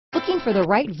Looking for the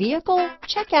right vehicle?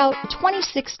 Check out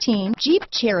 2016 Jeep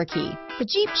Cherokee. The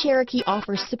Jeep Cherokee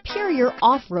offers superior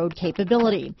off-road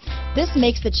capability. This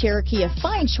makes the Cherokee a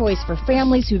fine choice for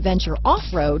families who venture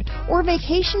off-road or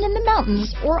vacation in the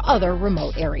mountains or other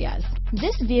remote areas.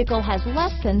 This vehicle has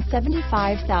less than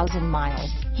 75,000 miles.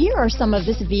 Here are some of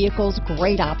this vehicle's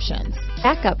great options: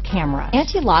 backup camera,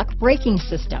 anti-lock braking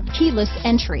system, keyless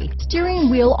entry, steering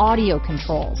wheel audio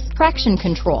controls, traction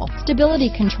control, stability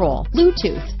control,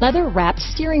 Bluetooth, leather-wrapped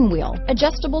steering wheel,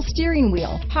 adjustable steering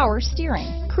wheel, power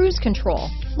steering, cruise control,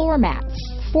 floor mats,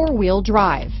 four-wheel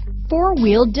drive,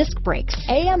 four-wheel disc brakes,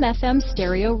 AM/FM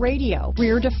stereo radio,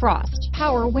 rear defrost,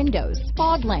 power windows,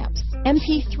 fog lamps,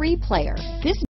 MP3 player. This